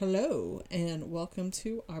Hello, and welcome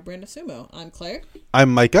to our brand of sumo. I'm Claire,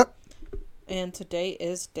 I'm Micah. and today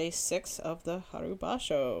is day 6 of the Haru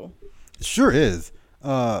Basho. It sure is.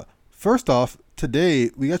 First off, today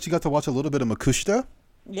we actually got to watch a little bit of Makushita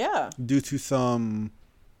Yeah. due to some.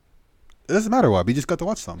 It doesn't matter why, we just got to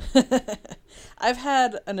watch some. I've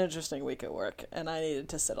had an interesting week at work, and I needed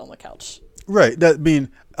to sit on the couch. Right. That mean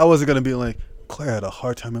I wasn't gonna be like Claire had a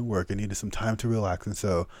hard time at work and needed some time to relax, and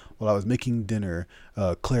so while I was making dinner,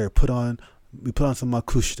 Claire put on some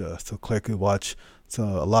Makushita so Claire could watch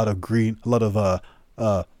a lot of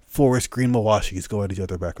forest green mawashis go at each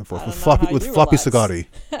other back and forth with floppy relax sagari.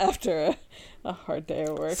 After a hard day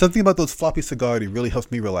at work. Something about those floppy sagari really helps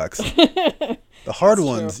me relax. The hard That's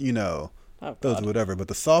ones, true. those God. whatever. But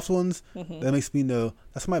the soft ones, Mhm. that makes me know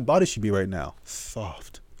that's how my body should be right now.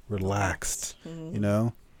 Soft, relaxed,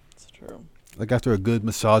 It's true. like after a good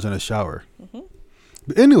massage and a shower. Mhm.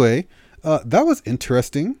 But anyway, that was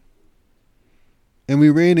interesting. And we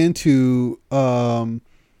ran into, now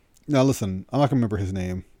listen, I'm not going to remember his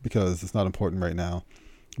name because it's not important right now.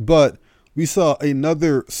 But we saw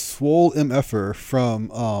another swole MFer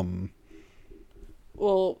from,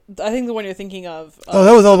 Well, I think the one you're thinking of...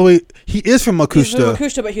 that was all the way, he is from He's from Makushita.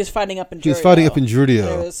 Makushita, but he was fighting up in Juryo. He was fighting up in And it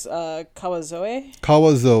Juryo. was Kawazoe.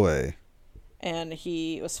 Kawazoe. And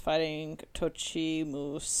he was fighting Tochi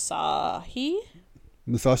Musashi.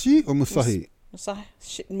 Musashi or Musahi?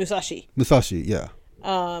 Musashi. Musashi, yeah.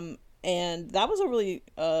 And that was a really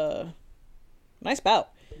nice bout.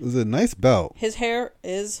 It was a nice bout. His hair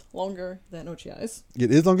is longer than Ochiai's.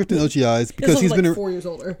 It is longer than Ochiai's because he's been 4 years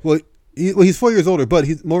older. He's 4 years older, but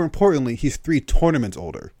more importantly, he's 3 tournaments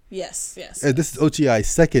older. Yes. And this is Ochiai's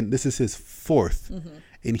second. This is his 4th,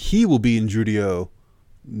 and he will be in Juryo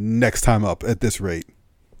next time up at this rate.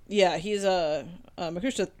 Yeah, he's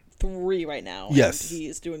Makushita 3 right now. Yes, and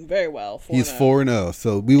he's doing very well. He's 4-0,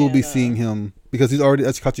 so we will be seeing him because he's already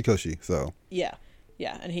that's Kachikoshi. So yeah,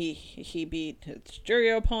 and he beat his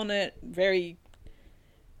Juryo opponent very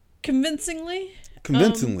convincingly.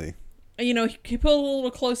 He pulled a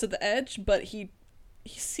little close at the edge, but he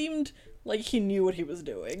seemed like he knew what he was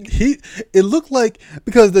doing. It looked like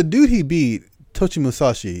because the dude he beat, Tochi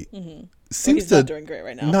Musashi, seems he's not doing great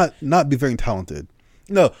right now. Not be very talented.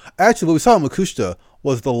 No, actually, what we saw in Makushita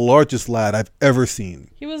was the largest lad I've ever seen.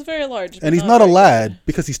 He was very large, and he's not a lad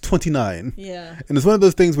because he's 29. Yeah, and it's one of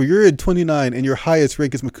those things where you're at 29 and your highest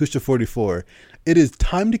rank is Makushita 44. It is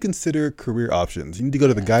time to consider career options. You need to go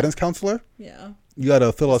to the guidance counselor. Yeah. You got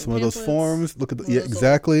to fill out some of those forms. Look at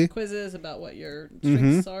exactly quizzes about what your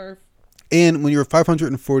strengths are. And when you're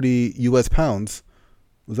 540 US pounds,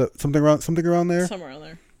 was that something around there? Somewhere around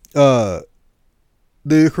there.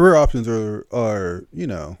 The career options are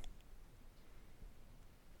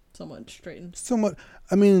somewhat straightened.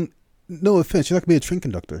 I mean, no offense, you're not gonna be a train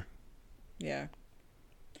conductor. Yeah.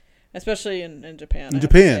 Especially in Japan. In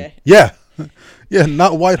Japan, yeah,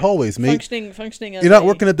 not wide hallways, mate. Functioning as you're not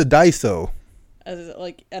working at the Daiso.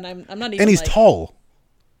 And I'm not even. And he's tall.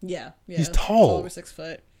 Yeah, he's tall. Over 6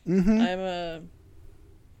 foot. Mm-hmm.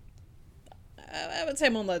 I would say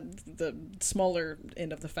I'm on the smaller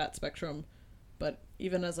end of the fat spectrum, but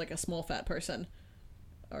even as like a small fat person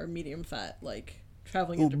or medium fat, like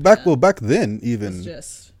traveling in Japan. Back then even was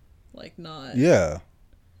just like not. Yeah.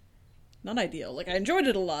 Not ideal. Like I enjoyed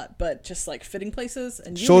it a lot, but just like fitting places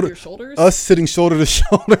and you with your shoulders. Us sitting shoulder to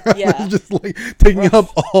shoulder. Yeah. Just like taking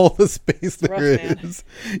up all the space there is.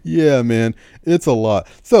 Yeah, man. It's a lot.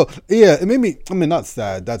 So yeah, it made me, I mean, not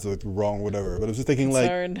sad. That's like wrong, whatever. But I was just thinking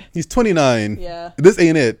concerned. Like, he's 29. Yeah. This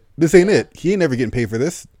ain't it. He ain't never getting paid for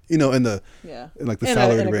this. In the like the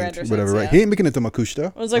salary range or whatever, right? He ain't making it to Makushita.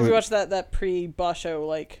 It was like we watched that pre-Basho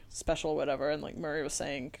like special, whatever, and like Murray was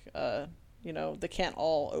saying, they can't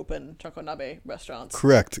all open Chokonabe restaurants.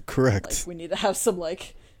 Correct. Like, we need to have some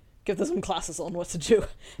give them some classes on what to do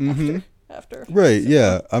after. Right.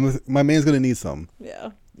 Yeah. My man's gonna need some. Yeah.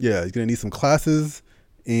 Yeah, he's gonna need some classes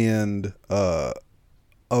and a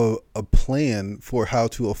plan for how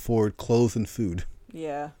to afford clothes and food.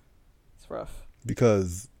 Yeah, it's rough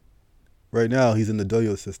because right now he's in the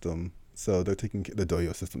dojo system. So they're taking the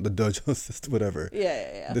dojo system, whatever.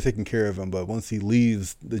 Yeah. They're taking care of him. But once he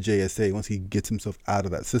leaves the JSA, once he gets himself out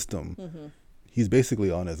of that system, he's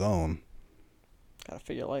basically on his own. Gotta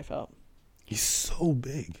figure life out. He's so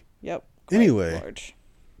big. Yep. Large.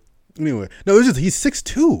 Anyway, no, it's just he's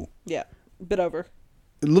 6'2". Yeah, a bit over.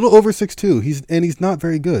 A little over 6'2". He's not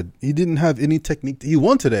very good. He didn't have any technique. He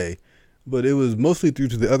won today, but it was mostly due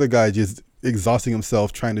to the other guy just exhausting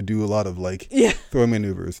himself trying to do a lot of throwing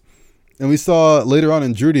maneuvers. And we saw later on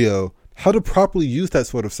in Juryo how to properly use that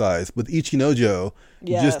sort of size with Ichinojo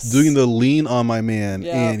just doing the lean on my man,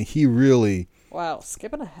 and he really. Wow,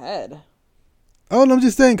 skipping ahead. Oh, no, I'm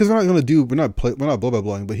just saying because we're not blow by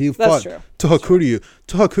blowing, but he fought Tohakuryu.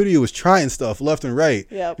 Tohakuryu was trying stuff left and right,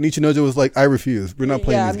 and Ichinojo was like, "I refuse. We're not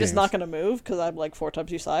playing these games. I'm just not gonna move because I'm like 4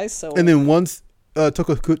 times your size." So. And then once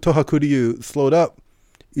Tohakuryu slowed up,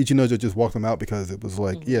 Ichinojo just walked him out because it was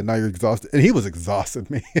like, now you're exhausted, and he was exhausted,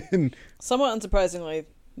 man. Somewhat unsurprisingly,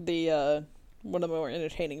 the one of the more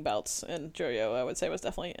entertaining bouts in Juryo, I would say, was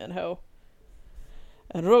definitely Enho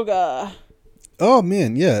and Roga. Oh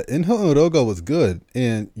man, yeah, Enho and Roga was good,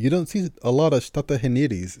 and you don't see a lot of Shitata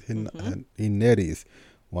Hineris.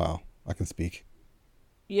 Wow, I can speak.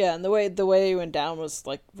 Yeah, and the way he went down was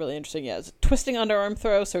like really interesting. Yeah, it's a twisting underarm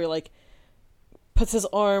throw, so he like puts his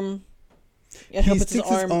arm. Yeah, he puts his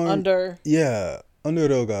arm under. Yeah, under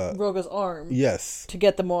Roga's arm. Yes. To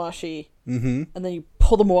get the Moashi. Mm-hmm. And then you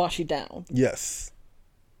pull the Moashi down. Yes.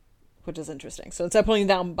 Which is interesting. So instead of pulling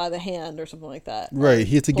down by the hand or something like that. Right.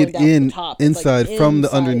 He had to get inside from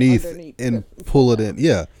the underneath and pull it in.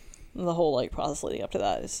 Yeah. And the whole like process leading up to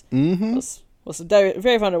that was very,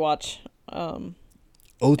 very fun to watch. Ochi.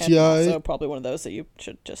 Also probably one of those that you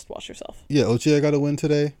should just watch yourself. Yeah, Ochi got a win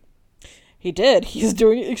today. He did. He's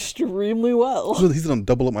doing extremely well. He's going to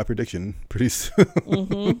double up my prediction pretty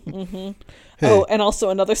soon. Hey. Oh, and also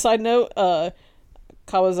another side note,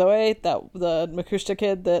 Kawazoe, the Makushita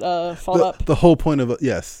kid that fought up. The whole point of it,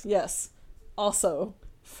 yes. Yes. Also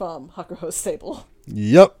from Hakuho's stable.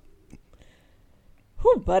 Yep.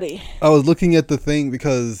 Whew, buddy. I was looking at the thing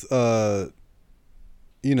because, if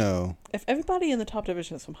everybody in the top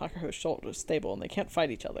division is from Hakuho's stable and they can't fight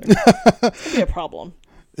each other, it's going to be a problem.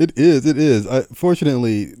 It is.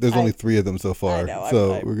 Fortunately, there's only 3 of them so far. I know,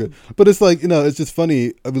 so we're good. But it's like, it's just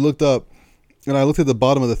funny. We looked up, and I looked at the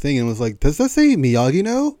bottom of the thing and was like, does that say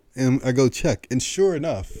Miyagi-No? And I go check. And sure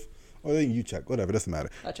enough, or then you check, whatever, doesn't matter.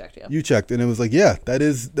 I checked, yeah. You checked, and it was like, yeah, that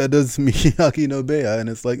does Miyagi-No Bea. And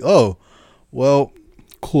it's like, oh, well,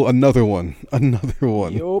 cool, another one.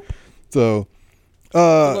 Yup. So,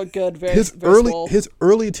 look good, his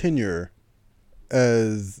early tenure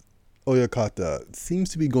as Oyakata seems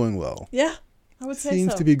to be going well. Yeah, I would say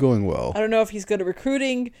seems to be going well. I don't know if he's good at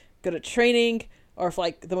recruiting, good at training, or if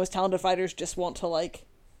like the most talented fighters just want to like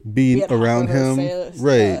be around him,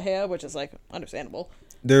 right? Which is like understandable.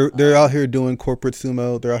 They're out here doing corporate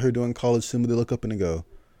sumo. They're out here doing college sumo. They look up and they go,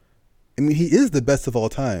 I mean, he is the best of all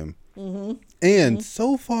time. Mm-hmm. And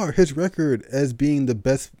so far, his record as being the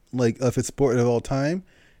best of his sport of all time,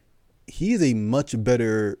 he is a much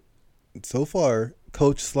better so far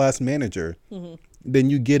coach/manager than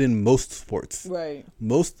you get in most sports. Right.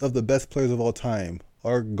 Most of the best players of all time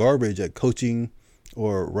are garbage at coaching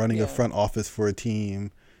or running a front office for a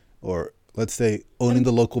team, or let's say owning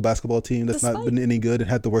the local basketball team that's not been any good and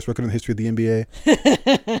had the worst record in the history of the NBA.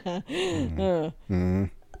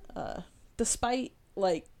 Despite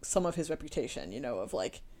like some of his reputation, of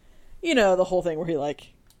like, the whole thing where he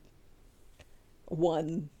like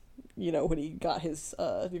won, when he got his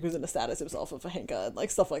he was in the status himself of a Henka and like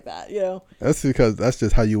stuff like that, That's because that's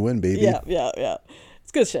just how you win, baby. Yeah.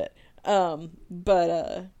 It's good shit.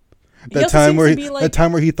 But that time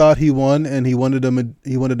where he thought he won and he wanted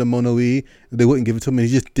a mono-e, they wouldn't give it to him, and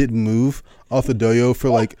he just didn't move off the doyo for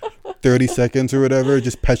like 30 seconds or whatever,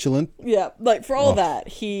 just petulant. Yeah, like for all that,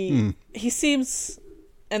 he seems,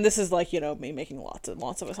 and this is like me making lots of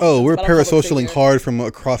assumptions. Oh, we're parasocialing hard from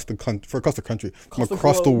across the country, from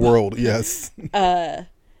across the world. Yes.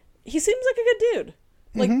 He seems like a good dude.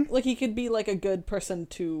 Like he could be like a good person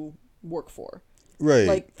to work for. Right.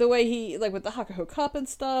 Like the way he, like with the Hakuho Cup and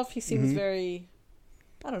stuff, he seems very,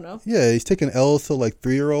 I don't know. Yeah, he's taking L's to like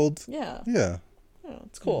 3-year-olds. Yeah. Yeah. Yeah,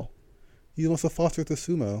 it's cool. He wants to foster the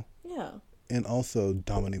sumo. Yeah. And also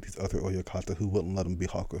dominate these other Oyakata who wouldn't let him be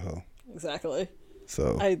Hakuho. Exactly.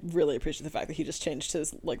 So I really appreciate the fact that he just changed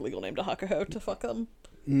his like legal name to Hakuho to fuck them.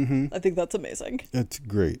 Mm-hmm. I think that's amazing. That's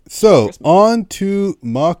great. So on to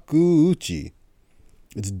Makuuchi.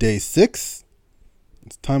 It's day 6.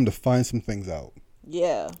 It's time to find some things out.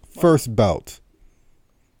 Yeah. First bout.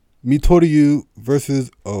 Mitoryu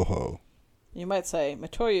versus Oho. You might say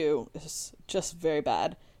Mitoryu is just very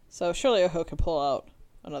bad, so surely Oho can pull out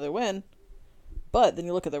another win. But then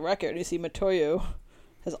you look at the record and you see Mitoryu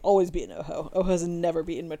has always beaten Oho. Oho has never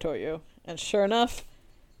beaten Mitoryu. And sure enough,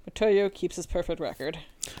 Mitoryu keeps his perfect record.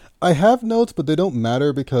 I have notes, but they don't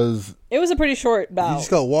matter because it was a pretty short bout. He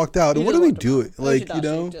just got walked out. And what do we do? Like, you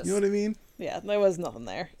know what I mean? Yeah, there was nothing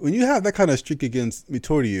there. When you have that kind of streak against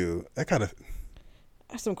Mitoryu, that kind of...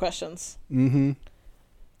 I have some questions. Mm-hmm.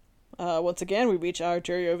 Once again, we reach our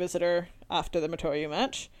Juryo visitor after the Mitoryu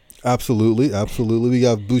match. Absolutely, absolutely. We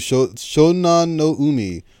got Shonan no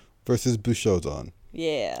Umi versus Bushozan.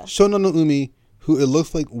 Yeah. Shonan no Umi, who it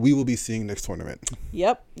looks like we will be seeing next tournament.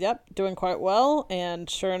 Yep. Doing quite well, and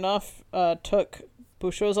sure enough, took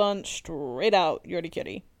Bushozan straight out. Yorty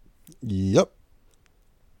kitty. Yep.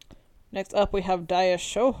 Next up, we have Daya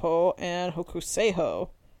Shoho and Hokuseiho.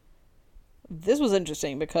 This was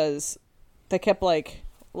interesting because they kept like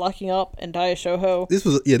locking up, and Daya Shoho. This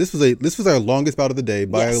was our longest bout of the day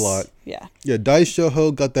by a lot. Yeah. Yeah, Dai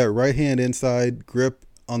Shoho got that right hand inside grip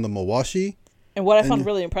on the Mawashi. And what I found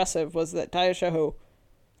really impressive was that Daya Shoho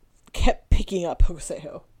kept picking up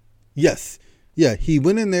Hokuseiho. Yes. Yeah, he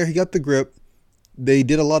went in there, he got the grip. They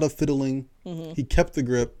did a lot of fiddling. Mm-hmm. He kept the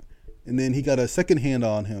grip, and then he got a second hand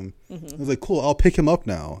on him. Mm-hmm. I was like, cool, I'll pick him up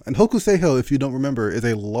now. And Hokuseiho, if you don't remember, is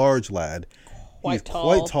a large lad. He's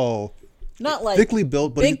quite tall. Not like thickly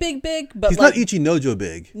built, but big, but he's like, not Ichinojo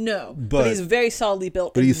big. No, but he's very solidly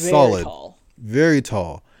built. But he's very solid, tall. very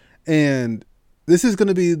tall, and this is going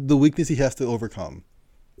to be the weakness he has to overcome,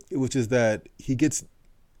 which is that he gets.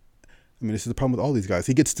 I mean, this is the problem with all these guys.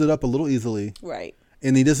 He gets stood up a little easily, right?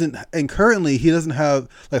 And he doesn't. And currently, he doesn't have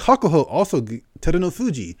like Hakuho. Also, Teruno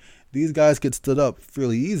Fuji. These guys get stood up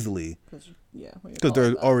fairly easily. Because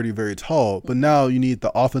they're already very tall. Mm-hmm. But now you need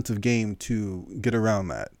the offensive game to get around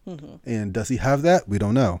that. Mm-hmm. And does he have that? We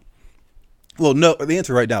don't know. Well, no. The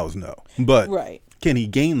answer right now is no. But can he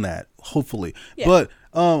gain that? Hopefully. Yeah. But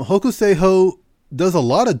Hokuseiho does a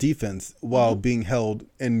lot of defense while being held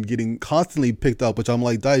and getting constantly picked up, which I'm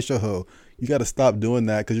like, Dai Shoho, you got to stop doing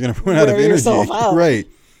that because you're going to run out of energy. Right.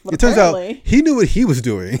 But it turns out he knew what he was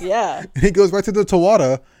doing. Yeah. And he goes right to the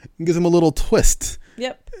Tawada and gives him a little twist.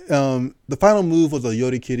 Yep. The final move was a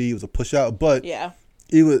Yorikiri. It was a push out, but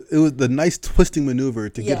it was the nice twisting maneuver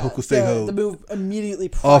to get Hokuseiho the move immediately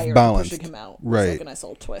off prior balance, to pushing him out. Right. It was like a nice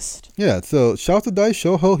little twist. Yeah. So shout out to Dai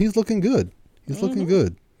Shoho. He's looking good. He's looking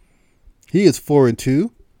good. He is 4-2.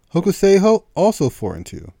 Hokuseiho also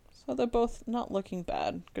 4-2. So they're both not looking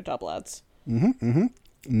bad. Good job, lads.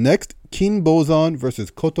 Next, Kinbozan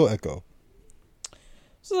versus Koto Echo.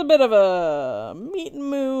 This is a bit of a meet and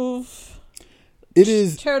move. It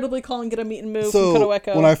is charitably calling it a meet and move from Koto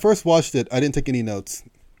Echo. When I first watched it, I didn't take any notes.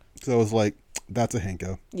 So I was like, that's a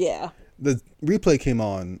Henko. Yeah. The replay came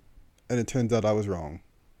on, and it turns out I was wrong.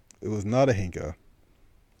 It was not a Henko.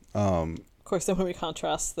 Of course, then when we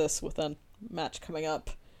contrast this with a match coming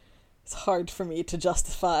up, it's hard for me to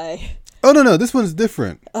justify. Oh, no, this one's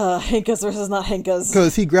different. Henkas versus not Henkas.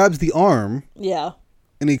 Because he grabs the arm. Yeah.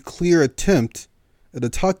 In a clear attempt at the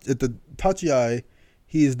Tachiai.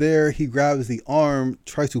 He is there. He grabs the arm,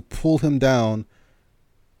 tries to pull him down.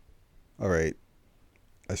 All right.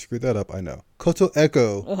 I screwed that up. I know. Koto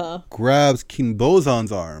Echo grabs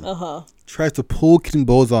Kinbozan's arm. Tries to pull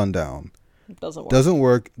Kinbozan down. Doesn't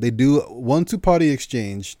work. They do 1-2 party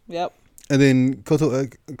exchange. Yep. And then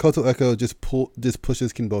Koto Echo just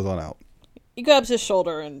pushes Kinbozan out. He grabs his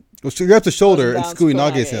shoulder and. Well, she grabs the shoulder and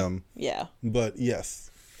Tsukuinage's him. Yeah. But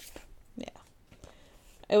yes. Yeah.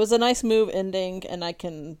 It was a nice move ending, and I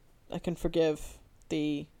can forgive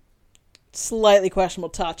the slightly questionable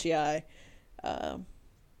Tachiai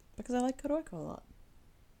because I like Koto Echo a lot.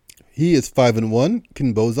 He is 5-1.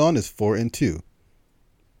 Kinbozan is 4-2.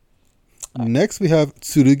 Next, we have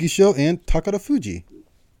Tsurugisho and Takara Fuji.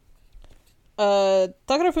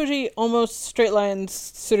 Takara Fuji almost straight lines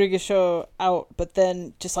Tsurugisho out, but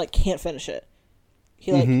then just like can't finish it.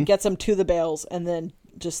 He gets him to the bales and then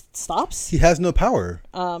just stops. He has no power.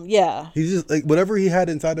 Yeah. He's just like whatever he had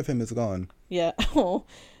inside of him is gone. Yeah.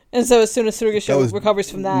 And so as soon as Tsurugisho recovers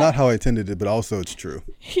from that, not how I intended it, but also it's true.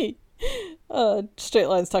 He straight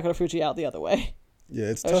lines Takara Fuji out the other way. Yeah,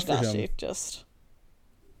 it's tough for him.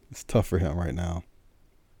 It's tough for him right now.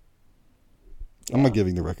 Yeah. I'm not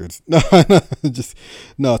giving the records. No,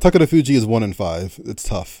 Takara Fuji is 1-5. It's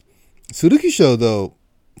tough. Tsurugisho though,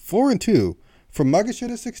 4-2. From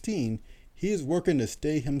Magashira 16, he is working to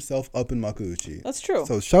stay himself up in Makuuchi. That's true.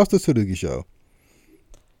 So shouts to Tsurugisho.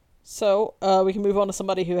 So we can move on to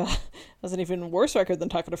somebody who has an even worse record than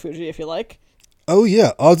Takara Fuji, if you like. Oh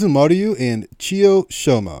yeah, Azumaryu and Chiyo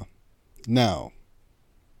Shoma. Now,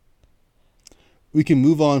 we can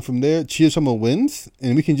move on from there. Chiyo Shoma wins,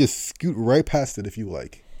 and we can just scoot right past it if you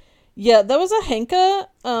like. Yeah, that was a Henka.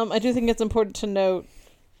 I do think it's important to note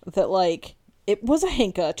that, like, it was a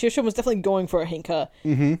Henka. Chiyo Shoma was definitely going for a Henka.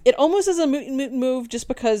 Mm-hmm. It almost is a mutant move just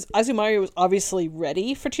because Azumaryu was obviously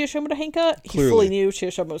ready for Chiyo Shoma to Henka. He fully knew Chiyo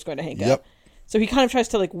Shoma was going to Henka. Yep. So he kind of tries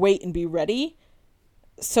to, like, wait and be ready.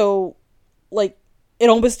 So, like, it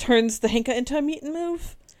almost turns the Henka into a mutant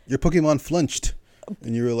move. Your Pokemon flinched,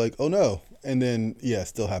 and you were like, oh no. And then,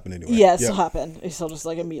 still happened anyway. Yeah, it still happened. He still just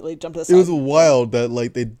like immediately jumped to the side. It was wild that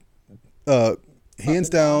like they, hands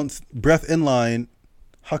down, breath in line,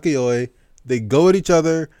 hakeoi. They go at each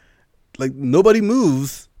other, like nobody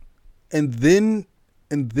moves, and then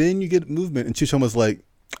you get movement. And Chishoma's like,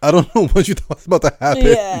 I don't know what you thought was about to happen.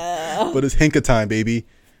 Yeah. But it's Henka time, baby.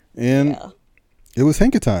 And it was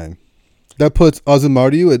Henka time. That puts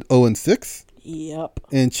Azumaryu at 0-6. Yep.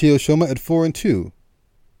 And Chiyoshoma at 4-2.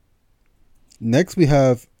 Next we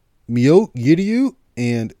have Myo Giryu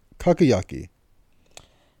and Kakayaki.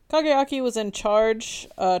 Kakayaki was in charge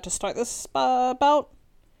to start this bout,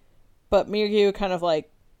 but Miryu kind of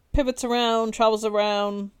like pivots around, travels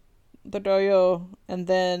around the doyo, and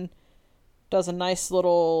then does a nice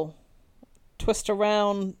little twist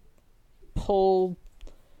around, pull,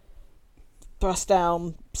 thrust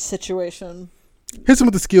down situation. Hits him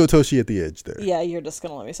with the Skiyotoshi at the edge there. Yeah, you're just going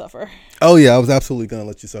to let me suffer. Oh, yeah, I was absolutely going to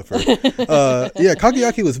let you suffer.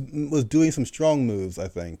 Kakayaki was doing some strong moves, I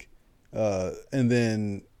think. And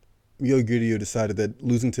then Myo Giryu decided that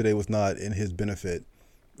losing today was not in his benefit.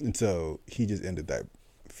 And so he just ended that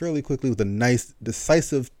fairly quickly with a nice,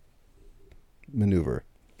 decisive maneuver.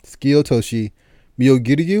 Skiyotoshi, Myo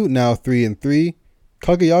Giryu now 3-3.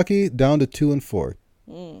 Kakayaki down to 2-4.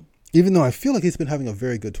 Even though I feel like he's been having a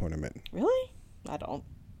very good tournament. Really? I don't.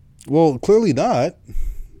 Well, clearly not.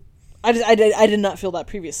 I did not feel that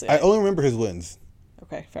previously. I only remember his wins.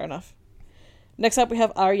 Okay, fair enough. Next up, we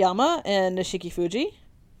have Aoyama and Nishiki Fuji.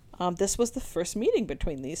 This was the first meeting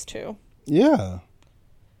between these two. Yeah.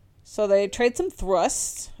 So they trade some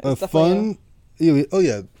thrusts. Some thrusting.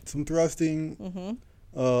 Mm-hmm.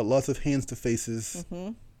 Lots of hands to faces.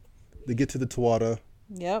 Mm-hmm. They get to the Tawada.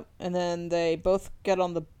 Yep, and then they both get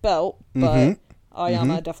on the belt, but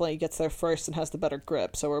Aoyama definitely gets there first and has the better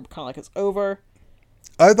grip. So we're kind of like, it's over.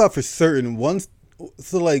 I thought for certain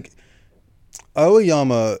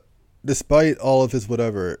Aoyama, despite all of his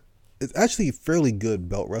whatever, is actually a fairly good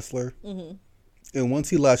belt wrestler. Mm-hmm. And once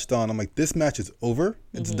he latched on, I'm like, this match is over.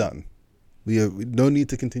 It's done. We have no need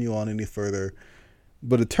to continue on any further.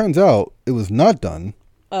 But it turns out it was not done.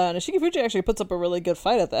 Nishiki Fuji actually puts up a really good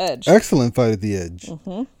fight at the edge. Excellent fight at the edge.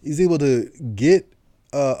 Mm-hmm. He's able to get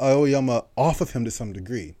Aoyama off of him to some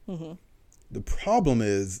degree. Mm-hmm. The problem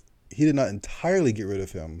is he did not entirely get rid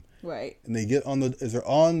of him. Right. And they get on the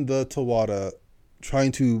Tawada,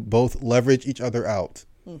 trying to both leverage each other out.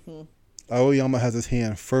 Mm-hmm. Aoyama has his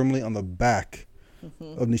hand firmly on the back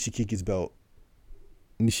of Nishiki's belt.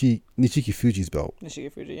 Nishiki Fuji's belt.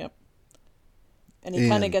 Nishiki Fuji, yep. And he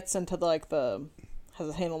kind of gets into has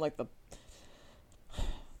his hand on like the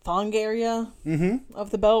thong area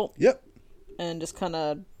of the belt. Yep. And just kind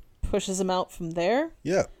of pushes him out from there.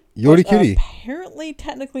 Yeah. Yorikiri. Apparently,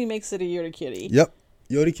 technically makes it a Yorikiri. Yep.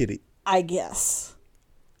 Yorikiri. I guess.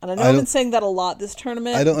 And I know I've been saying that a lot this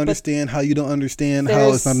tournament. I don't understand how you don't understand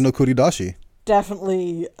how it's not an okuridashi.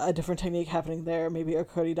 Definitely a different technique happening there. Maybe a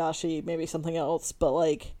okuridashi, maybe something else. But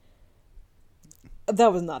like,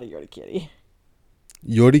 that was not a Yorikiri.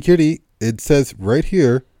 Yorikiri, it says right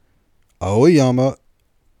here, Aoyama,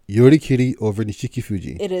 Yorikiri over Nishiki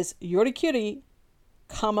Fuji. It is Yorikiri,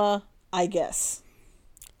 I guess.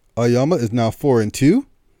 Aoyama is now 4-2.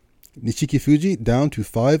 Nishiki Fuji down to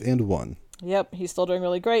 5-1. Yep, he's still doing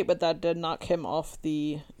really great, but that did knock him off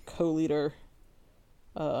the co-leader.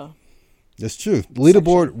 That's true. The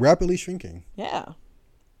leaderboard rapidly shrinking. Yeah.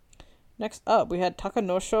 Next up, we had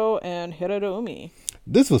Takanosho and Hiroto-Umi.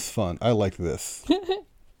 This was fun. I liked this.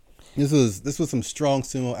 This was some strong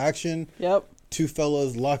sumo action. Yep. Two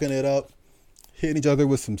fellas locking it up, hitting each other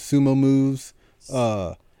with some sumo moves.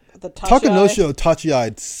 Takanosho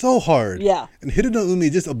tachi-eyed so hard. Yeah. And Hiroto-Umi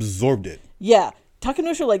just absorbed it. Yeah.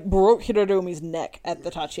 Takanosho broke Hiroto-Umi's neck at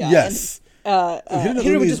the tachi-eye. Yes. And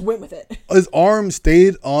Hiroto-Umi just went with it. His arm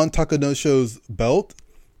stayed on Takanosho's belt.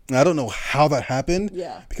 And I don't know how that happened.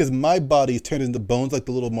 Yeah. Because my body turned into bones like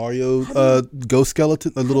the little Mario ghost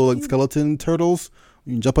skeleton, skeleton turtles.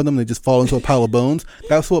 You can jump on them and they just fall into a pile of bones.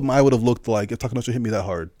 That's what I would have looked like if Takanosho hit me that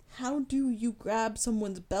hard. How do you grab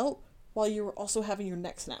someone's belt while you were also having your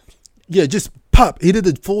neck snapped? Yeah, just pop. He did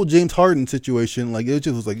the full James Harden situation. Like, it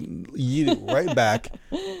just was like, yeeted right back.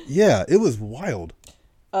 Yeah, it was wild.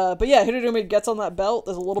 But yeah, Hiroto-Umi gets on that belt.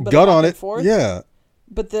 There's a little bit of back on and it. Forth. Yeah.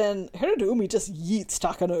 But then Hiroto-Umi just yeets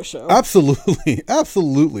Takanosho. Absolutely.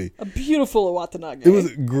 Absolutely. A beautiful Watanage. It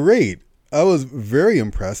was great. I was very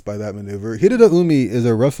impressed by that maneuver. Hiroto-Umi is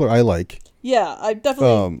a wrestler I like. Yeah, I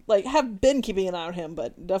definitely have been keeping an eye on him,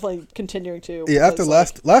 but definitely continuing to. Yeah, after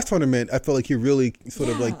last tournament, I felt like he really sort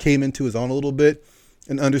of came into his own a little bit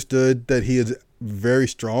and understood that he is very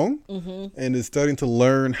strong and is starting to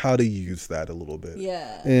learn how to use that a little bit.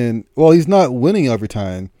 Yeah. And while he's not winning every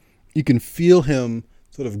time, you can feel him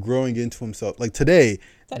sort of growing into himself. Like today,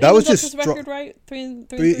 that was just his record, right?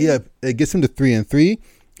 3-3. Yeah, it gets him to 3-3.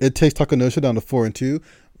 It takes Takanosha down to 4-2.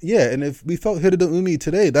 Yeah, and if we felt Hiroto Umi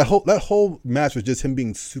today, that whole match was just him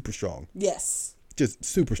being super strong. Yes. Just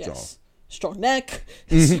super strong. Yes. Strong neck.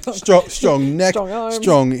 Strong neck. Strong arms.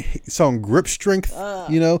 Strong grip strength.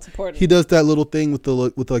 You know, he does that little thing with the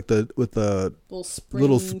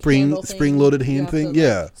little spring loaded hand thing.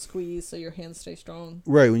 Yeah. Like, squeeze so your hands stay strong.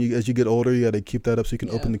 Right. As you get older, you got to keep that up so you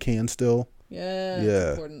can open the can still. Yeah.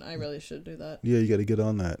 It's important. I really should do that. Yeah, you got to get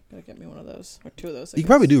on that. Gotta get me one of those or two of those. You can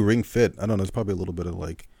probably do Ring Fit. I don't know. There's probably a little bit of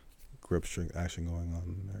like grip strength action going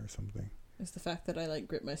on there or something. Is the fact that I like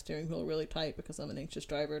grip my steering wheel really tight because I'm an anxious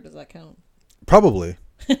driver, does that count? Probably.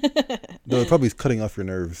 No, it probably is cutting off your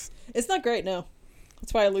nerves. It's not great, no.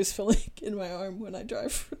 That's why I lose feeling in my arm when I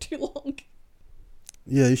drive for too long.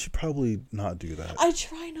 Yeah, you should probably not do that. I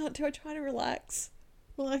try not to. I try to relax.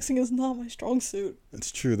 Relaxing is not my strong suit.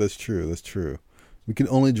 That's true. We can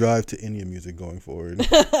only drive to India music going forward.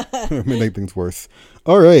 It may make things worse.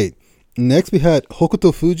 All right. Next we had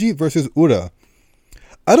Hokuto Fuji versus Ura.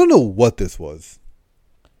 I don't know what this was.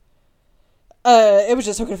 It was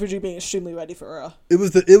just Hokuto Fuji being extremely ready for Ura. It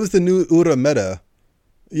was the new Ura meta.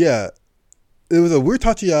 Yeah. It was a weird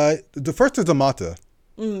tachi-ai. The first is a mata.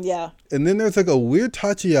 Yeah. And then there's like a weird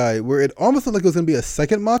tachi-ai where it almost looked like it was going to be a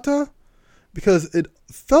second mata because it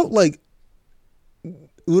felt like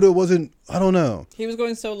Ura wasn't, I don't know. He was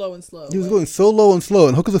going so low and slow. He was going so low and slow.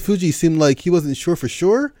 And Hokuto Fuji seemed like he wasn't sure for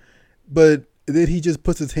sure. But then he just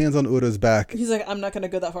puts his hands on Ura's back. He's like, I'm not going to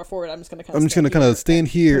go that far forward. I'm just going to kind of stand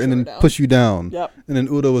here and then push you down. Yep. And then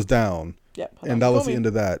Ura was down. Yep. And that was the end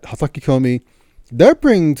of that. Hasaki Komi. That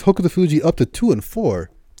brings Hokuto Fuji up to 2-4.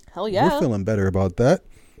 Hell yeah. We're feeling better about that.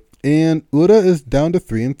 And Ura is down to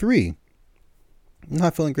 3-3. I'm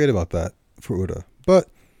not feeling great about that for Ura. But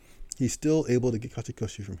he's still able to get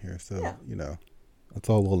Kachikoshi from here. So, you know, that's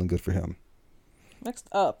all well and good for him. Next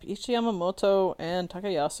up, Ichi Yamamoto and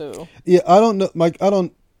Takayasu. Yeah, I don't know.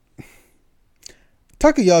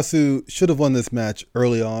 Takayasu should have won this match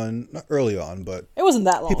early on. Not early on, but it wasn't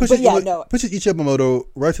that long. He pushes Ichi Yamamoto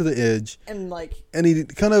right to the edge. And he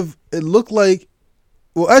kind of, it looked like,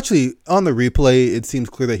 well, actually, on the replay, it seems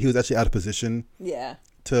clear that he was actually out of position. Yeah.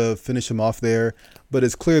 To finish him off there. But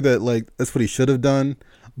it's clear that, like, that's what he should have done.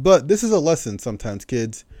 But this is a lesson sometimes,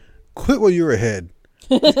 kids. Quit while you're ahead.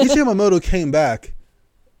 Ichi Yamamoto came back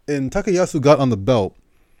and Takayasu got on the belt.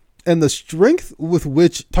 And the strength with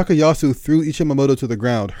which Takayasu threw Ichi Yamamoto to the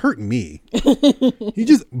ground hurt me. He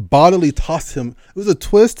just bodily tossed him. It was a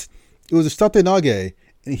twist. It was a Satenage.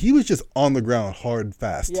 And he was just on the ground hard and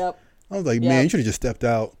fast. Yep. I was like, man, you should have just stepped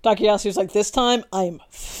out. Takayasu was like, this time I'm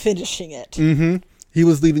finishing it. Mm-hmm. He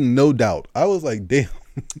was leaving no doubt. I was like, damn.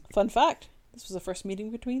 Fun fact. This was the first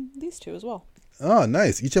meeting between these two as well. Oh,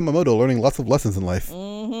 nice. Ichi Yamamoto learning lots of lessons in life.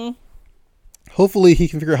 Mm-hmm. Hopefully he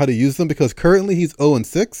can figure out how to use them because currently he's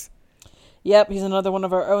 0-6. Yep, he's another one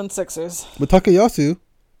of our 0-6ers. But Takayasu,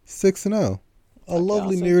 6-0. A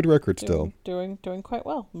lovely mirrored record still. Doing quite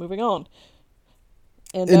well. Moving on.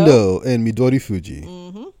 Endo and Midori Fuji.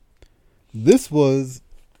 Mm-hmm. This was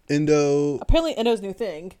Endo. Apparently Endo's new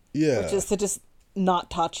thing. Yeah. Which is to just not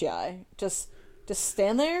tachi-ai. Just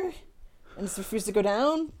stand there and just refuse to go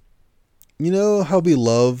down. You know how we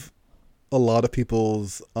love a lot of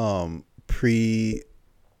people's pre-match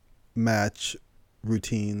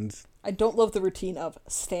routines? I don't love the routine of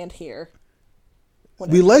stand here.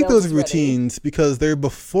 We like those routines because they're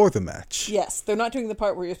before the match. Yes, they're not doing the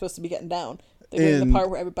part where you're supposed to be getting down. They're doing the part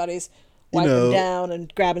where everybody's wiping down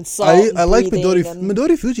and grabbing salt. I like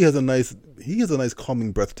Midori Fuji has a nice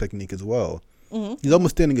calming breath technique as well. Mm-hmm. He's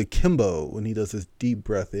almost standing akimbo when he does his deep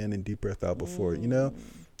breath in and deep breath out before, you know?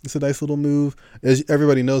 It's a nice little move. As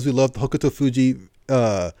everybody knows, we love the Hokuto Fuji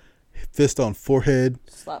fist on forehead.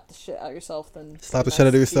 Slap the shit out of yourself. Slap the shit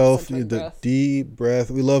out of yourself. The deep breath.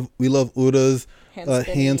 We love Ura's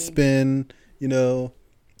hand spin. You know,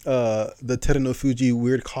 the Teruno Fuji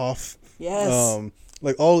weird cough. Yes.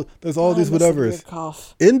 There's all these whatevers. Weird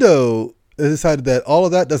cough. Endo has decided that all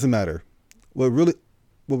of that doesn't matter. What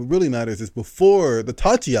really matters is before the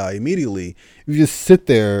tachi-ai, immediately, you just sit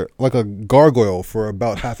there like a gargoyle for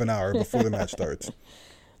about half an hour before the match starts.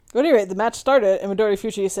 At any rate, the match started, and Midori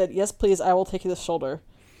Fuji said, "Yes, please, I will take this shoulder."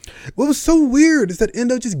 What was so weird is that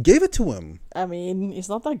Endo just gave it to him. I mean, he's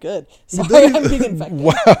not that good. Sorry, I'm being infected.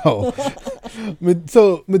 Wow.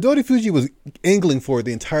 So Midori Fuji was angling for it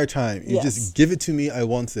the entire time. You just give it to me, I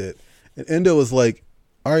want it. And Endo was like,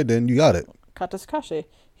 all right, then, you got it. Kata Sakashi.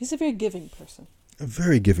 He's a very giving person. A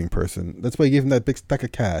very giving person. That's why he gave him that big stack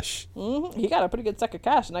of cash. Mm-hmm. He got a pretty good stack of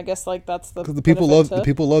cash, and I guess like that's the because the people love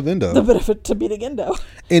Indo. The benefit to beating Indo.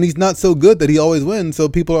 And he's not so good that he always wins, so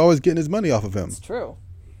people are always getting his money off of him. It's true.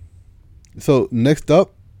 So next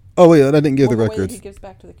up, oh wait, I didn't give the records. He gives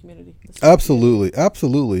back to the community.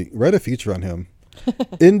 Absolutely. Write a feature on him.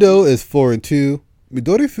 Indo is 4-2.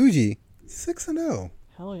 Midori Fuji 6-0.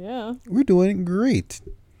 Hell yeah. We're doing great.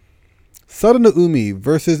 Sada no Umi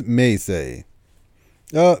versus Meisei.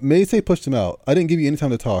 Meisei pushed him out. I didn't give you any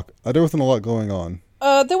time to talk. There wasn't a lot going on.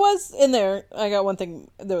 There was in there. I got one thing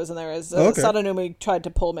that was in there is Sada no Umi tried to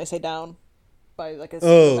pull Meisei down by like his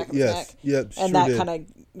back of his neck. Yep, and that kind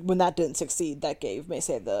of, when that didn't succeed, that gave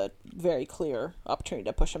Meisei the very clear opportunity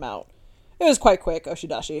to push him out. It was quite quick,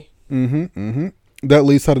 Oshidashi. That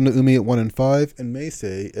leaves Sada no Umi at 1-5 and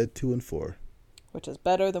Meisei at 2-4. Which is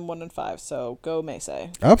better than 1-5, so go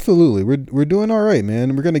Meisei. Absolutely. We're doing all right,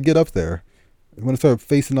 man. We're gonna get up there. We're gonna start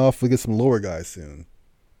facing off. We get some lower guys soon.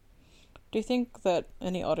 Do you think that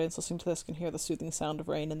any audience listening to this can hear the soothing sound of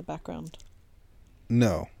rain in the background?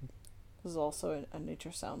 No. This is also a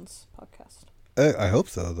nature sounds podcast. I hope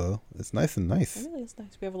so, though. It's nice and nice. It really is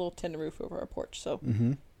nice. We have a little tin roof over our porch, so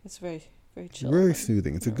it's very, very chill. Very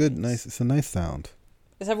soothing. It's a nice sound.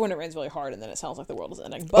 Except when it rains really hard and then it sounds like the world is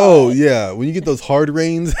ending. But oh, yeah. When you get those hard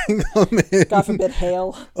rains come in. God forbid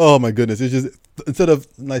hail. Oh, my goodness. It's just, instead of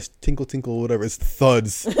nice tinkle, tinkle, whatever, it's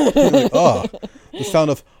thuds. Like, the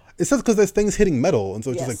sound of, it's just because there's things hitting metal. And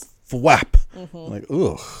so it's just like, thwap. Like,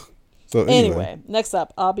 ugh. So anyway, next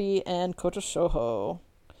up, Abi and Koto Shoho.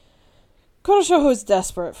 Koto Shoho is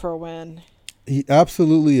desperate for a win. He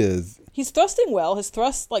absolutely is. He's thrusting well. His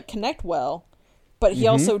thrusts, connect well. But he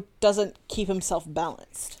also doesn't keep himself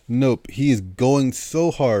balanced. Nope. He is going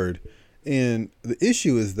so hard. And the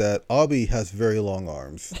issue is that Abi has very long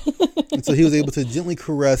arms. And so he was able to gently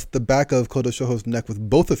caress the back of Koto Shoho's neck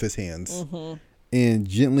with both of his hands and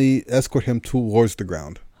gently escort him towards the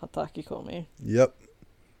ground. Hataki Komi. Yep.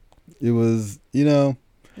 It was, Yeah.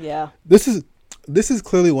 This is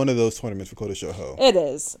clearly one of those tournaments for Koto Shoho. It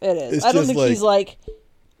is. I don't think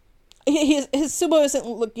he's his sumo isn't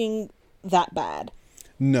looking that bad.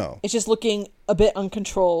 No. It's just looking a bit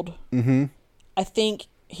uncontrolled. I think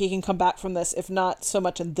he can come back from this, if not so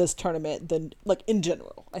much in this tournament, then in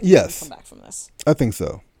general. I think he can come back from this. I think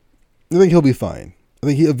so. I think he'll be fine. I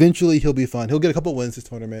think he'll be fine. He'll get a couple wins this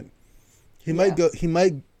tournament. It might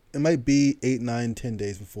be 8, 9, 10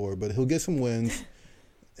 days before, but he'll get some wins.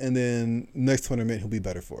 And then next tournament, he'll be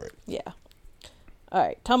better for it. Yeah. All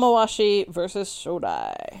right. Tamawashi versus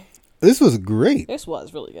Shodai. This was great. This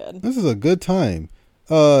was really good. This is a good time.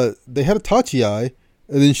 They had a Tachi-ai,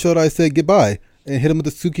 and then Shodai said goodbye and hit him with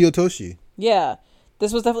the Tsuki Otoshi. Yeah.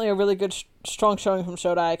 This was definitely a really good, strong showing from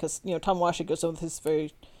Shodai because, Tamawashi goes in with his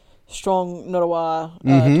very strong Nodowa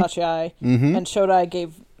Tachi-ai, and Shodai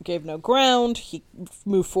gave no ground. He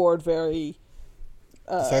moved forward very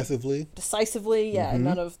decisively. Yeah,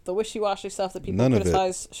 none of the wishy-washy stuff that people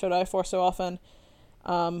criticize Shodai for so often.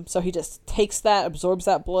 So he just takes that, absorbs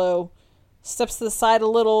that blow, steps to the side a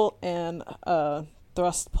little, and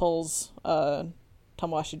thrust pulls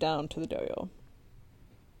Tamawashi down to the doyo.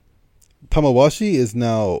 Tamawashi is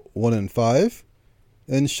now 1-5,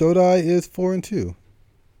 and Shodai is 4-2.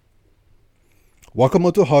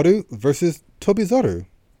 Wakamoto Haru versus Tobizaru.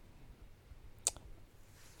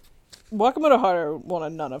 Wakamoto Haru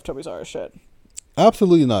wanted none of Tobizaru's shit.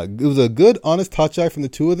 Absolutely not. It was a good, honest Tachi from the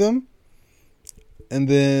two of them. And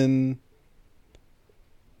then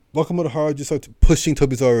Wakamoto Haru just starts pushing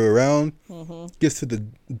Tobizaru around. Gets to the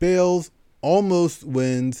bales, almost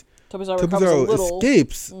wins. Tobizaru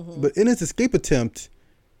escapes, but in his escape attempt,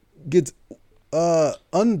 gets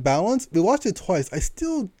unbalanced. We watched it twice. I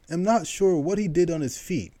still am not sure what he did on his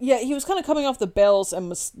feet. Yeah, he was kind of coming off the bales and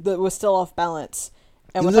was still off balance.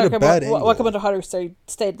 And was at a bad angle. Wakamoto Haru stayed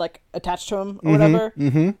attached to him or whatever.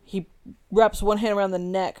 He wraps one hand around the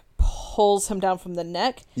neck, pulls him down from the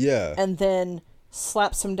neck, and then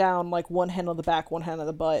slaps him down one hand on the back, one hand on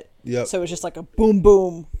the butt. Yep. So it was just like a boom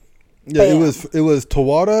boom. Yeah, bam. It was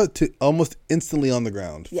Tawada to almost instantly on the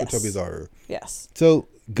ground for Tobizaru. Yes. So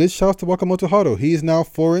good shouts to Wakamoto Haru. He is now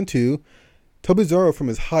 4-2. Tobizaru from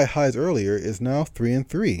his high highs earlier is now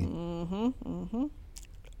 3-3.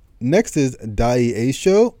 Next is Dai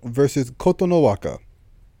Eisho versus Koto no Waka.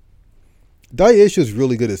 Dai Eisho is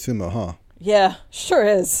really good at sumo, huh? Yeah, sure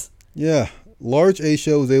is. Yeah, large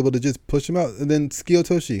Eisho was able to just push him out, and then Tsuki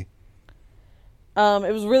Otoshi.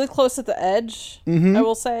 It was really close at the edge, I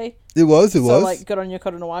will say. It was. So, good on you,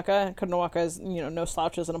 Koto no Waka. Koto no Waka is, no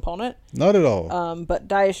slouch as an opponent. Not at all. But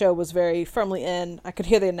Dai Eisho was very firmly in. I could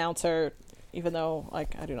hear the announcer even though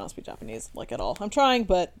like I do not speak Japanese like at all. I'm trying,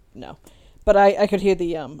 but no. But I could hear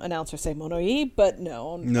the announcer say monoi, but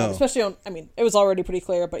no. Especially on, I mean, it was already pretty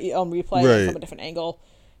clear, but on replay from a different angle,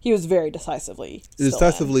 he was very decisively.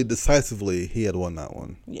 Decisively, he had won that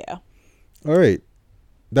one. Yeah. All right.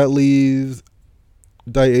 That leaves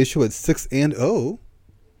Daisho at 6-0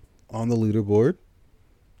 on the leaderboard.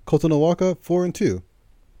 Kotonowaka 4-2.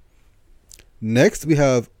 Next, we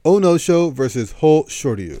have Onosho versus Ho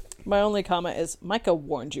Shoryu. My only comment is Micah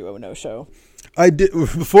warned you, Onosho. I did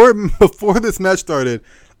before this match started.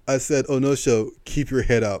 I said, Onosho, keep your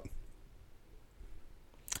head up.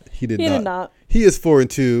 He did not. He is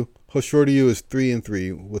 4-2. Ho Shoryu is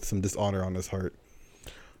 3-3 with some dishonor on his heart.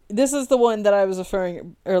 This is the one that I was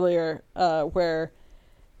referring earlier, where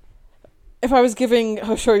if I was giving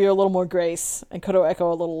Ho Shoryu a little more grace and Koto Echo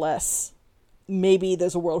a little less, maybe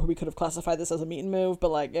there's a world where we could have classified this as a meet and move,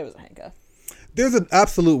 but like it was a henka. There's an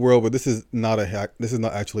absolute world where this is not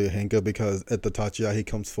actually a henka, because at the Tachiai he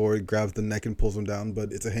comes forward, grabs the neck and pulls him down,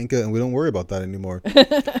 but it's a henka and we don't worry about that anymore.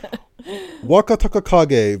 Waka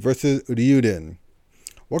Takakage versus Ryuden.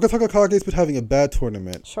 Waka Takage's been having a bad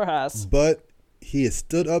tournament. Sure has. But he has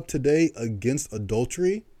stood up today against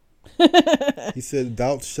adultery. He said,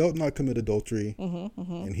 "Thou shalt not commit adultery,"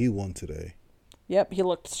 and he won today. Yep, he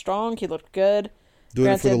looked strong. He looked good.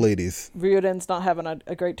 Doing it for the ladies. Ryuden's not having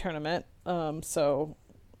a great tournament, so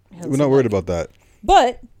we're not worried about that.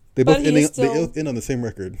 But they both end on the same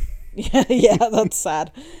record. Yeah, that's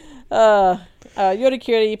sad.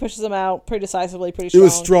 Yorikiri pushes him out pretty decisively, pretty strong. It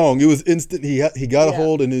was strong. It was instant. He got a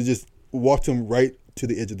hold and it just walked him right to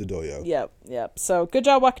the edge of the dojo. Yep. So good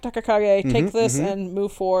job, Wakatakakage. Take this and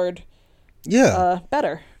move forward. Yeah.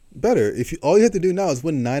 Better. If all you have to do now is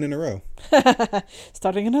win 9 in a row.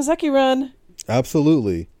 Starting an Ozeki run.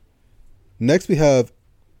 Absolutely. Next we have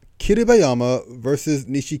Kiribayama versus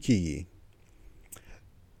Nishikigi.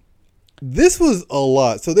 This was a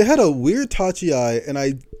lot. So they had a weird Tachiai,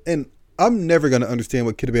 and I'm never going to understand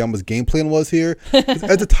what Kiribayama's game plan was here.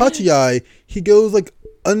 As a Tachiai, he goes like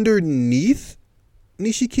underneath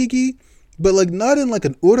Nishikigi, but like not in like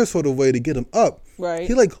an Ura sort of way to get him up. Right.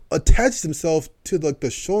 He like attached himself to like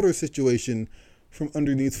the shoulder situation from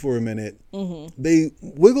underneath for a minute. They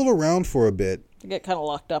wiggle around for a bit. They get kind of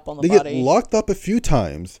locked up on the body. They get locked up a few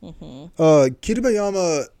times.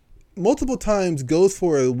 Kiribayama multiple times goes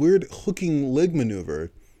for a weird hooking leg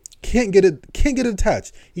maneuver. Can't get it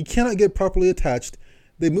attached. He cannot get properly attached.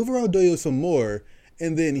 They move around dojo some more,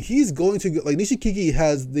 and then he's going to go, like Nishikigi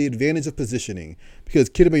has the advantage of positioning because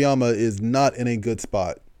Kiribayama is not in a good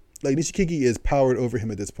spot. Like Nishikigi is powered over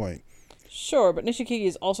him at this point. Sure, but Nishikigi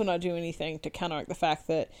is also not doing anything to counteract the fact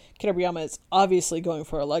that Kiribayama is obviously going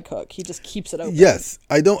for a leg hook. He just keeps it open. Yes,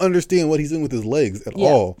 I don't understand what he's doing with his legs at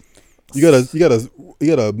all. You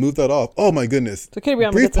gotta move that off. Oh my goodness! So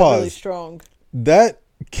Kiribayama gets really strong. That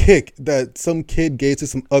kick that some kid gave to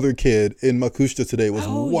some other kid in Makushita today was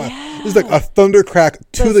wild. Yeah. It was like a thunder crack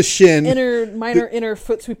to the shin. Inner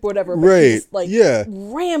foot sweep or whatever. But right.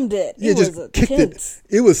 Rammed it. Yeah, just kicked it.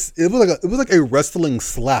 It was like a wrestling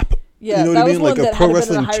slap. Yeah, you know what I mean? Like a pro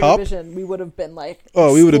wrestling chop. Division, we would have been like,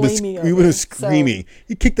 we would have screaming.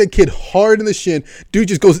 He kicked that kid hard in the shin. Dude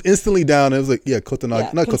just goes instantly down. And it was like, not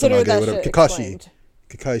Kotonage, whatever.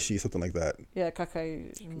 Kakaishi, something like that. Yeah,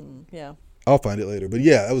 Kakai. Yeah. I'll find it later. But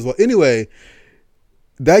yeah, that was what. Anyway,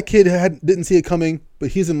 that kid didn't see it coming, but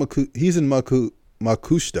he's in Makushita.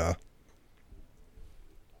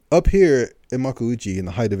 Up here in Makuuchi in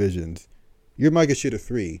the high divisions, you're Maegashira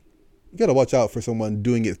 3. You got to watch out for someone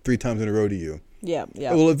doing it 3 times in a row to you. Yeah.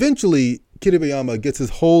 Well, eventually, Kiribayama gets his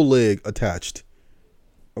whole leg attached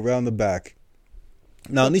around the back.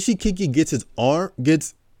 Now, Nishikigi gets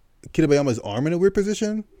Kiribayama's arm in a weird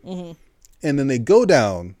position, and then they go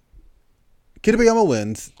down. Kiribayama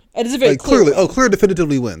wins. It is a very clear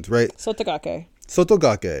definitively wins, right?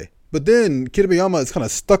 Sotogake. But then Kiribayama is kind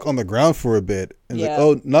of stuck on the ground for a bit and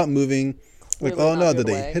not moving. Like, did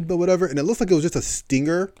they hit but whatever? And it looks like it was just a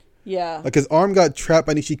stinger. Yeah. Like his arm got trapped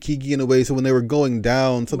by Nishikigi in a way, so when they were going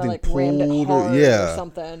down, something pulled or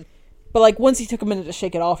something. But like once he took a minute to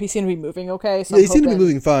shake it off, he seemed to be moving okay. So he seemed to be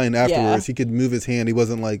moving fine afterwards. He could move his hand. He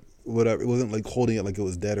wasn't like whatever. It wasn't like holding it like it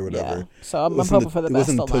was dead or whatever. Yeah. So I'm hoping for the best.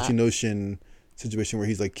 It wasn't Tochinoshin situation where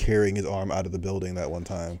he's like carrying his arm out of the building that one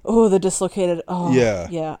time. Oh, the dislocated. Oh,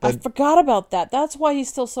 yeah. I forgot about that. That's why he's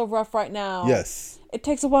still so rough right now. Yes. It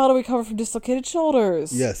takes a while to recover from dislocated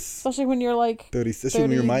shoulders. Yes. Especially when you're like 30, especially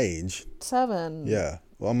when you're my age. 7. Yeah.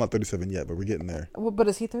 Well, I'm not 37 yet, but we're getting there. Well, but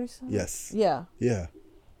is he 37? Yes. Yeah. Yeah.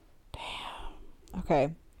 Damn. Okay.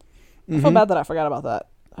 I feel bad that I forgot about that.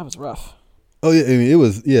 That was rough. Oh yeah, I mean it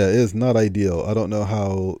was not ideal. I don't know how.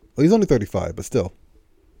 Well, he's only 35, but still.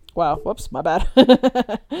 Wow. Whoops. My bad.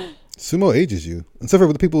 Sumo ages you, except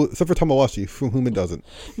for the people, except for Tamawashi, from whom it doesn't.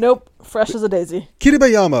 Nope. Fresh as a daisy.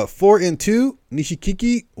 Kiribayama 4-2,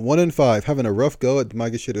 Nishikiki 1-5, having a rough go at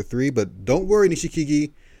Maegashira 3, but don't worry,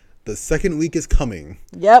 Nishikiki, the second week is coming.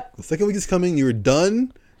 Yep. The second week is coming. You're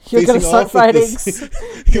done. You're gonna start fighting.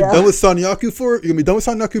 You're done with Sanyaku you're gonna be done with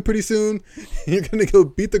Sanyaku pretty soon. You're gonna go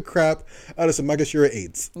beat the crap out of some Maegashira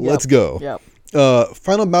 8s. Yep. Let's go. Yep.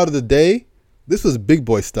 Final bout of the day. This was big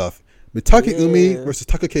boy stuff. Mitake Umi versus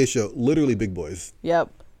Taka Keisho. Literally big boys. Yep.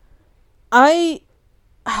 Not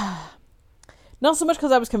so much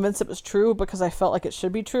because I was convinced it was true, because I felt like it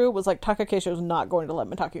should be true. Was like Taka Keisho was not going to let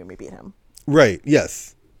Mitake Umi beat him. Right.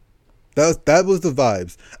 Yes. That was the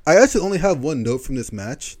vibes. I actually only have one note from this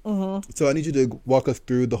match, so I need you to walk us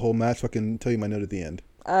through the whole match so I can tell you my note at the end.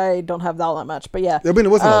 I don't have that much, but yeah. I mean, it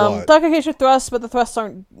wasn't a lot. Taka Keisho thrusts, but the thrusts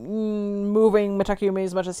aren't moving Mitake Umi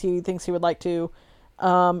as much as he thinks he would like to.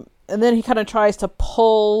 And then he kind of tries to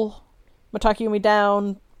pull Mitake Umi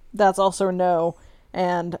down. That's also a no.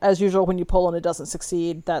 And as usual, when you pull and it doesn't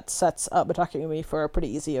succeed, that sets up Mitake Umi for a pretty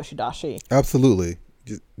easy Yoshidashi. Absolutely.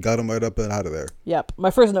 Just got him right up and out of there. Yep.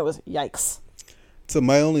 My first note was, yikes. So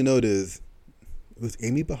my only note is, was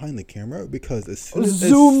Amy behind the camera? Because as soon as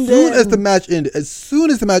the match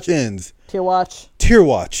ends, Tear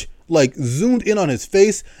watch. Like, zoomed in on his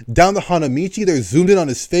face. Down the Hanamichi, they're zoomed in on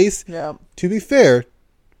his face. Yeah. To be fair,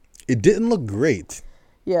 it didn't look great.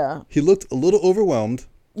 Yeah. He looked a little overwhelmed.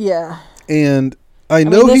 Yeah. And I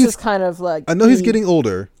know this is kind of like... I know he's getting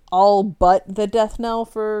older. All but the death knell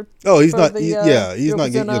for... Oh, he's for not... the, he's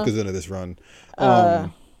not getting Yokozuna this run. I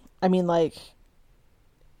mean, like...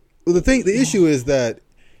 Well, the issue is that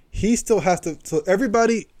he still has to... So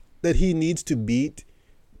everybody that he needs to beat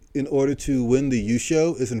in order to win the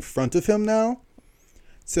Yusho is in front of him now.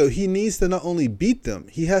 So he needs to not only beat them,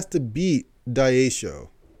 he has to beat Daisho,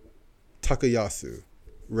 Takayasu,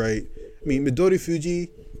 right? I mean, Midori Fuji,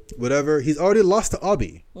 whatever. He's already lost to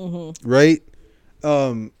Abi, right?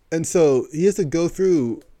 And so he has to go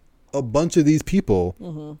through a bunch of these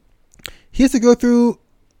people. He has to go through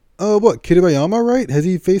Kiribayama, right? Has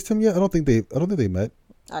he faced him yet? I don't think they met.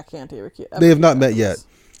 I can't hear. They have not met yet,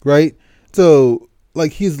 right? So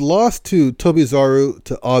like he's lost to Tobizaru,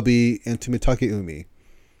 to Abi, and to Mitake Umi.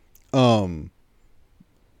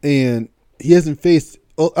 And he hasn't faced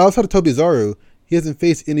outside of Tobizaru, he hasn't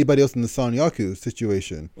faced anybody else in the Sanyaku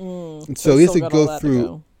situation. And so he has to go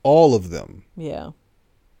through all of them. Yeah.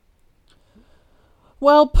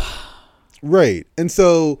 Well, right. And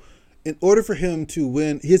so in order for him to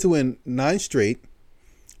win, he has to win 9 straight.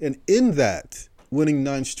 And in that, winning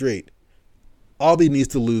 9 straight, Abi needs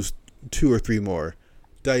to lose 2 or 3 more.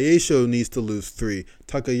 Daisho needs to lose 3.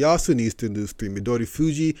 Takayasu needs to lose 3. Midori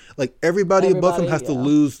Fuji, like everybody above him has to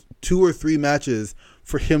lose 2 or 3 matches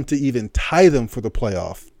for him to even tie them for the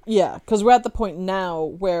playoff. Yeah, because we're at the point now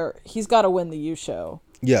where he's got to win the Yusho.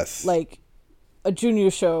 Yes. Like a junior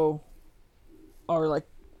show or like,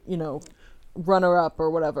 runner up or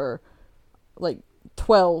whatever, like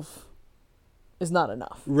 12 is not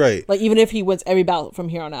enough. Right. Like even if he wins every battle from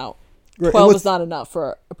here on out, 12 is not enough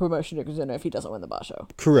for a promotion to Yokozuna if he doesn't win the Basho.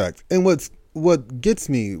 Correct. And what gets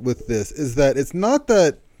me with this is that it's not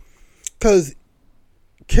that, because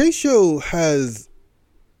Keisho has,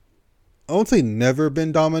 I won't say never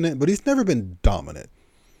been dominant, but he's never been dominant.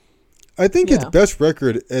 I think his best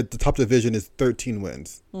record at the top division is 13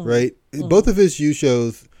 wins, right? Both of his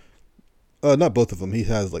Yushos, not both of them, he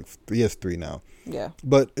has 3 now. Yeah.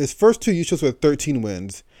 But his first 2 Yushos were 13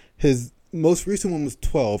 wins. His most recent one was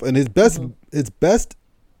 12, and his best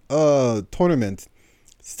tournament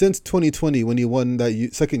since 2020 when he won that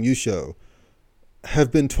second Yusho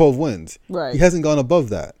have been 12 wins. Right. He hasn't gone above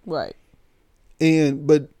that. Right.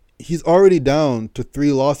 But he's already down to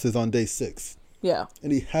 3 losses on day 6. Yeah.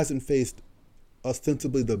 And he hasn't faced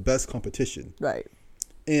ostensibly the best competition. Right.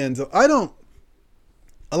 And so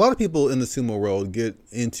a lot of people in the sumo world get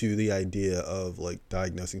into the idea of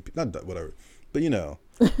diagnosing, not whatever, but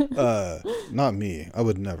not me. I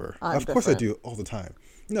would never. Of course I do all the time.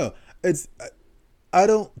 No, I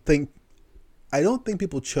don't think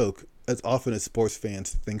people choke as often as sports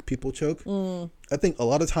fans think people choke. I think a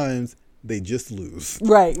lot of times they just lose.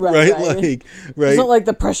 Right. It's not like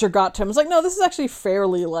the pressure got to him. It's like, no, this is actually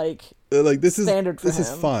fairly this is standard for him. This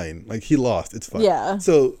is fine. He lost. It's fine. Yeah.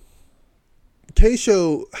 So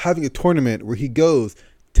Keisho having a tournament where he goes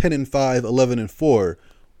 10-5, 11-4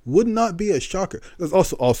 would not be a shocker. There's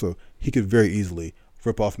also he could very easily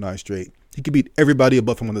rip off 9 straight. He could beat everybody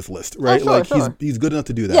above him on this list, right? Oh, sure. He's good enough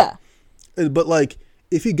to do that. Yeah. But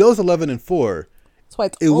if he goes 11-4, that's why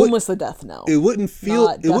it's almost the death knell. It wouldn't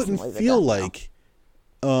feel like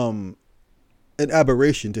an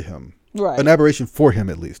aberration to him. Right. An aberration for him,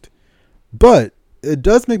 at least. But it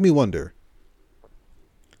does make me wonder,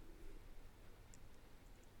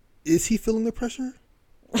 is he feeling the pressure?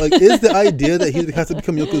 Like, is the idea that he has to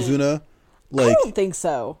become Yokozuna, like... I don't think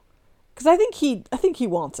so. Because I think he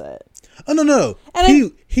wants it. Oh, no.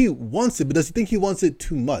 And he wants it, but does he think he wants it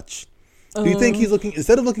too much? Do you think he's looking,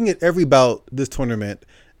 instead of looking at every bout this tournament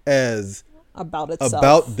as about itself,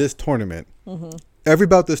 about this tournament, every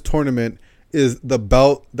bout this tournament is the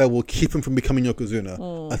bout that will keep him from becoming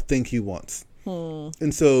Yokozuna, a thing he wants.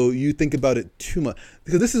 And so you think about it too much,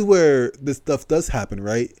 because this is where this stuff does happen,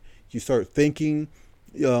 right? You start thinking,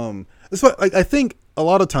 that's why, like, I think a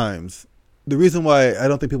lot of times the reason why I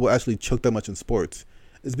don't think people actually choke that much in sports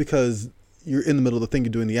is because you're in the middle of the thing,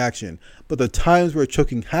 you're doing the action, but the times where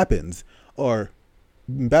choking happens are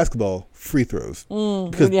in basketball free throws,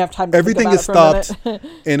 because you have time to everything is stopped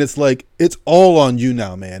and it's like, it's all on you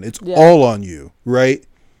now, man. It's all on you, right?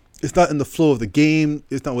 It's not in the flow of the game,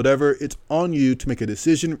 it's not whatever, it's on you to make a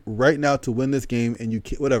decision right now to win this game, and you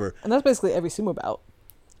can't, whatever. And that's basically every sumo bout.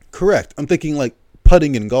 Correct. I'm thinking like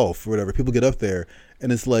putting in golf or whatever. People get up there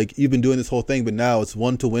and it's like, you've been doing this whole thing, but now it's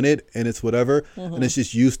one to win it, and it's whatever, and it's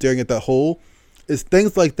just you staring at that hole. It's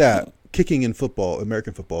things like that. Kicking in football,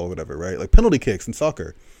 American football, or whatever, right? Like penalty kicks in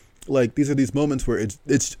soccer. Like, these are these moments where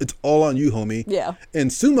it's all on you, homie. Yeah. And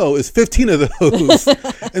sumo is 15 of those.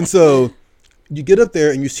 And so you get up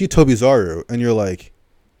there and you see Tobizaru and you're like,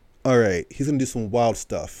 all right, he's gonna do some wild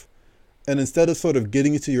stuff. And instead of sort of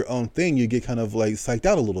getting into your own thing, you get kind of like psyched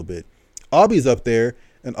out a little bit. Abi's up there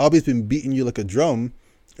and Abi's been beating you like a drum,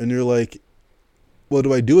 and you're like, what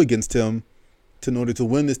do I do against him in order to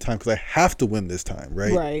win this time? Because I have to win this time,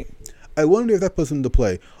 right? Right. I wonder if that puts him into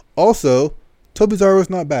play. Also, Tobizaru is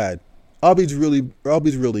not bad. Abi's really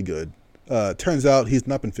good. Turns out he's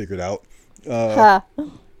not been figured out. I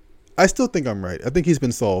still think I'm right. I think he's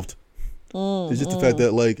been solved. It's just the fact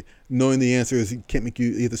that, like, knowing the answers can't make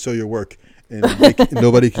you have to show your work, and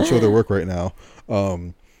nobody can show their work right now.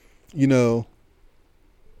 You know.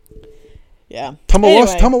 Yeah.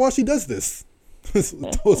 Tamawashi does this. It's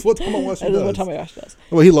what Tamawashi does. What Tamawashi does.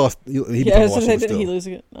 Well, he lost. He didn't he lose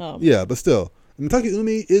again? Yeah, but still, Mitake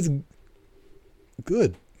Umi is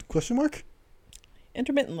good. Question mark?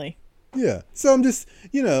 Intermittently. Yeah. So I'm just,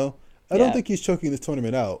 I don't think he's choking this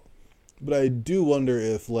tournament out, but I do wonder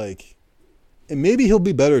if, like, and maybe he'll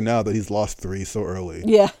be better now that he's lost 3 so early.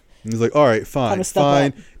 Yeah. And he's like, all right, fine.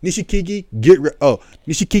 Nishikigi,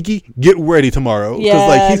 get ready tomorrow. Because,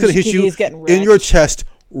 like, he's going to hit you in your chest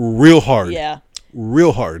real hard. Yeah.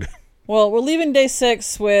 Real hard. Well, we're leaving day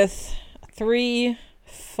 6 with 3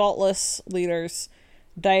 faultless leaders.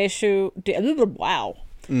 Daisho,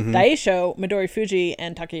 Midori Fuji,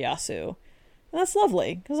 and Takayasu. And that's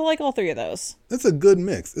lovely, because I like all 3 of those. It's a good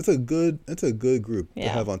mix. It's a good group to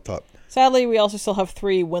have on top. Sadly, we also still have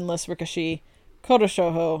 3 winless Ricochet, Koto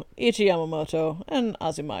Shoho, Ichi Yamamoto, and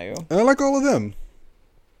Azumayu. And I like all of them.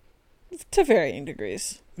 To varying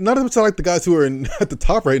degrees. Not as much as I like the guys who are at the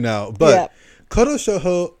top right now, but Koto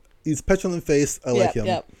Shoho, he's petulant face. I like him.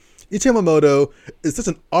 Yep. Ichi Yamamoto is such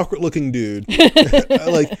an awkward looking dude.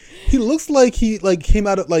 Like, he looks like he came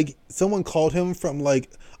out of, like, someone called him from, like,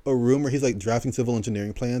 a room where he's, like, drafting civil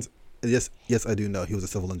engineering plans. And yes, I do know he was a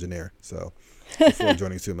civil engineer, so before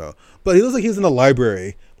joining sumo. But he looks like he was in a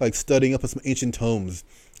library, like, studying up on some ancient tomes.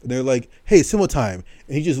 And they're like, hey, sumo time.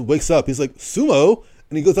 And he just wakes up. He's like, sumo?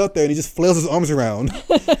 And he goes out there and he just flails his arms around.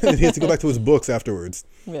 And he has to go back to his books afterwards.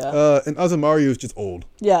 Yeah. And Azumaru is just old.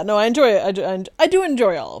 Yeah, no, I enjoy it. I do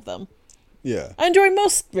enjoy all of them. Yeah. I enjoy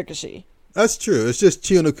most Ricochet. That's true. It's just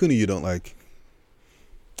Chiyo no Kuni you don't like.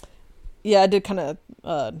 Yeah, I did kind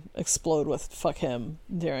of explode with fuck him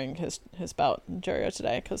during his bout in Juryo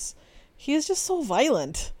today, because he is just so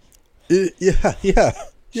violent.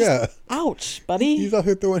 Yeah. Ouch, buddy. He's out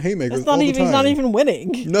here throwing haymakers all the time. He's not even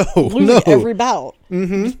winning. No, losing every bout.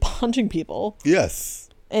 Mm-hmm. Just punching people. Yes.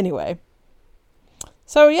 Anyway.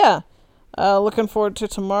 So, yeah. Looking forward to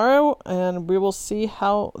tomorrow, and we will see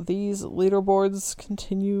how these leaderboards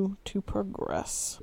continue to progress.